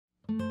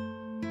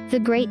the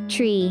great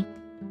tree.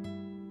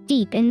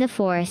 Deep in the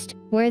forest,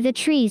 where the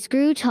trees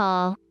grew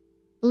tall,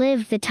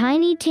 lived the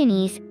tiny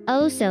tinnies,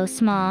 oh so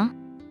small.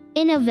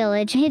 In a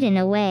village hidden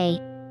away,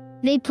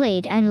 they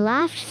played and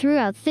laughed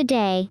throughout the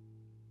day.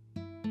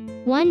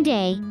 One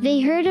day,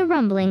 they heard a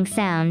rumbling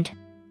sound.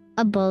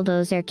 A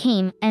bulldozer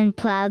came and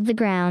plowed the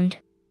ground.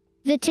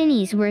 The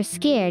tinnies were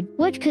scared,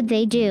 what could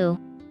they do?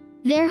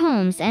 Their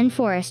homes and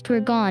forest were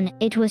gone,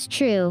 it was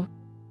true.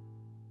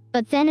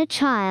 But then a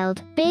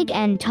child, big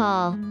and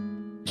tall,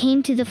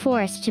 came to the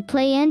forest to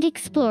play and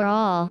explore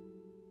all.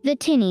 The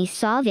tinnies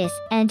saw this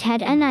and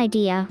had an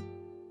idea,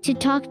 to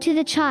talk to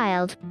the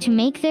child, to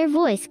make their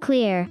voice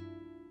clear.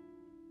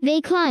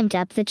 They climbed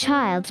up the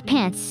child's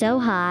pants so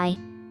high,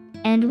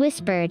 and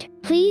whispered,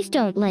 "Please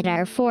don't let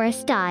our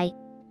forest die."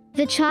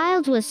 The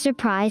child was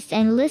surprised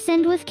and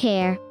listened with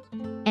care,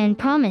 and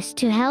promised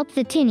to help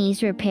the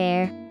tinnies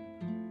repair.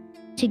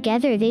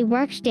 Together they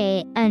worked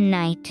day and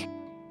night,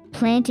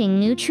 planting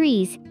new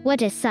trees,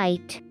 what a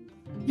sight.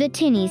 The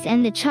tinnies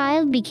and the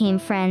child became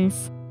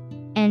friends,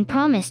 and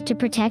promised to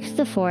protect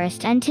the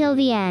forest until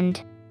the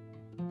end.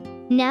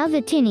 Now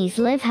the tinnies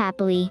live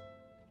happily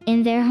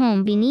in their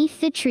home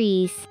beneath the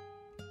trees.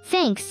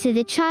 Thanks to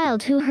the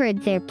child who heard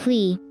their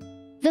plea,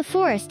 the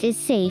forest is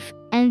safe,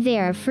 and they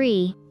are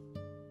free.